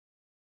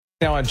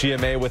Now on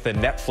GMA with the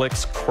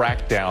Netflix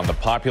Crackdown, the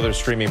popular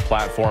streaming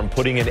platform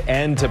putting an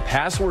end to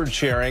password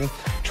sharing.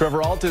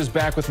 Trevor Alta is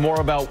back with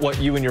more about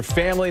what you and your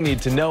family need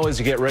to know as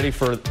you get ready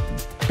for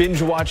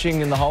binge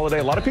watching in the holiday.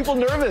 A lot of people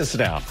nervous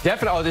now.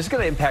 Definitely. Oh, this is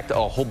going to impact a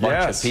whole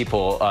bunch of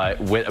people.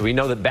 We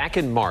know that back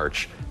in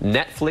March,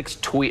 back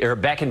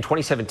in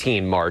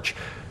 2017, March,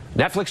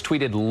 Netflix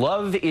tweeted,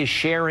 "Love is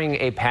sharing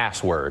a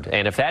password."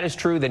 And if that is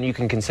true, then you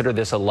can consider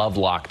this a love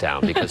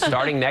lockdown, because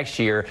starting next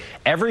year,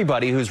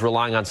 everybody who's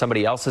relying on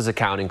somebody else's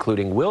account,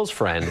 including Will's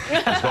friend,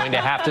 is going to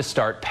have to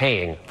start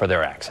paying for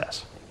their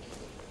access.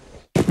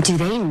 Do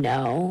they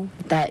know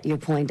that you're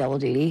pulling double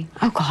duty?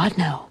 Oh, God,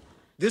 no.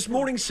 This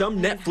morning,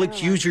 some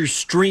Netflix users'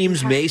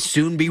 streams may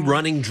soon be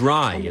running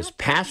dry as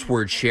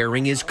password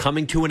sharing is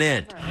coming to an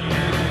end.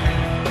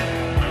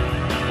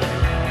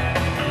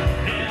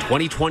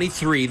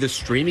 2023, the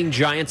streaming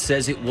giant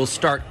says it will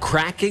start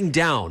cracking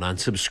down on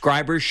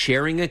subscribers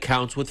sharing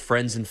accounts with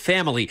friends and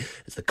family,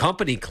 as the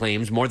company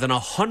claims more than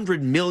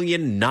 100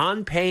 million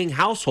non-paying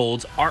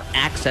households are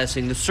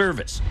accessing the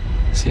service.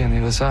 See you on the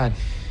other side.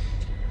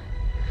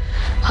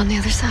 On the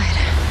other side.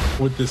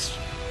 With this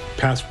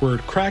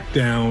password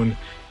crackdown,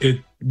 it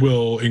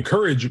will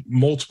encourage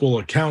multiple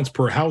accounts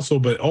per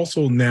household, but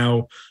also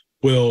now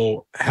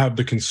will have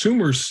the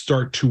consumers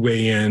start to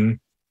weigh in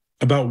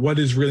about what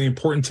is really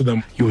important to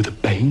them. You are the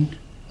bane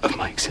of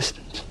my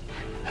existence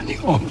and the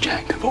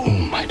object of all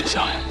my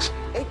desires.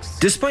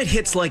 Despite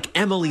hits like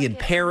Emily in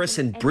Paris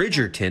and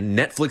Bridgerton,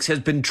 Netflix has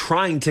been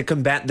trying to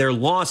combat their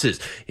losses.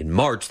 In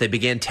March, they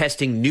began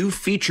testing new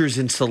features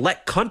in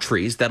select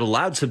countries that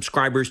allowed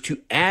subscribers to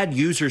add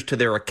users to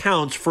their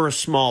accounts for a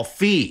small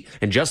fee.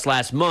 And just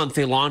last month,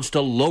 they launched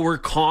a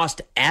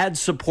lower-cost,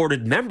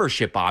 ad-supported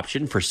membership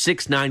option for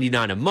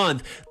 $6.99 a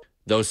month.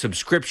 Though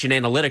subscription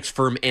analytics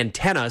firm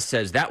Antenna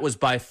says that was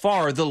by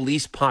far the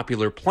least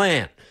popular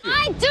plan.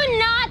 I do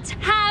not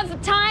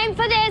have time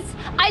for this.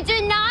 I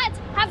do not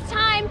have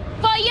time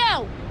for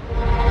you.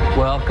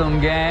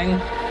 Welcome, gang.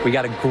 We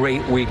got a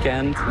great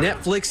weekend.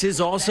 Netflix is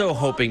also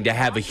hoping to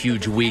have a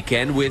huge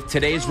weekend with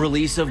today's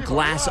release of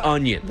Glass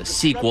Onion, the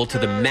sequel to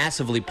the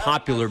massively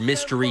popular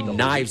mystery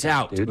Knives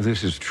Out.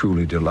 This is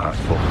truly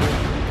delightful.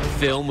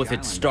 Film with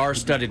its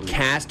star-studded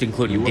cast,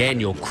 including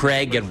Daniel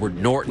Craig, Edward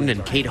Norton,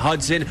 and Kate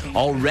Hudson,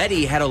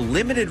 already had a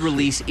limited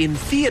release in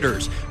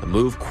theaters, a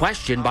move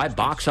questioned by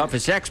box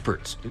office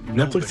experts.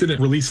 Netflix didn't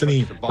release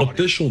any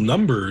official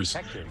numbers,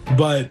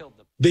 but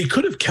they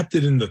could have kept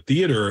it in the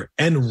theater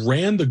and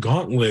ran the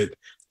gauntlet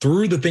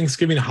through the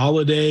Thanksgiving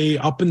holiday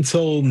up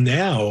until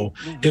now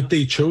if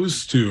they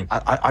chose to.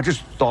 I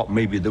just thought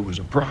maybe there was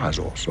a prize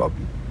or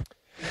something.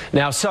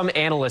 Now, some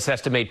analysts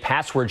estimate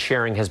password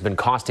sharing has been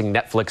costing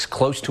Netflix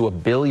close to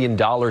 $1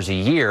 billion a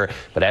year.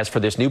 But as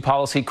for this new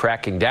policy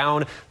cracking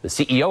down, the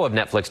CEO of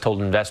Netflix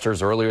told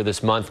investors earlier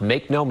this month,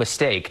 make no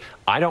mistake,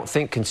 I don't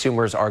think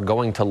consumers are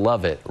going to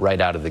love it right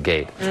out of the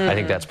gate. I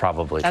think that's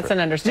probably That's true.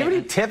 an understatement. Do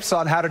you have any tips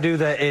on how to do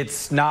the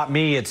 "it's not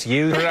me, it's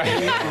you"?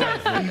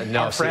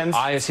 No, friends.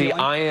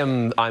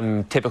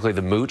 I'm typically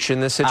the mooch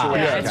in this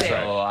situation, okay.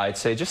 so I'd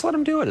say just let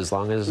him do it as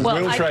long as.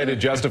 Will try to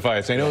justify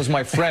it, saying it was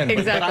my friend,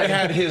 but I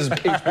had his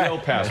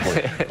HBO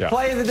password. Yeah.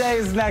 Play of the day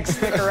is next.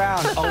 Stick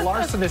around. A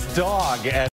larcenous dog.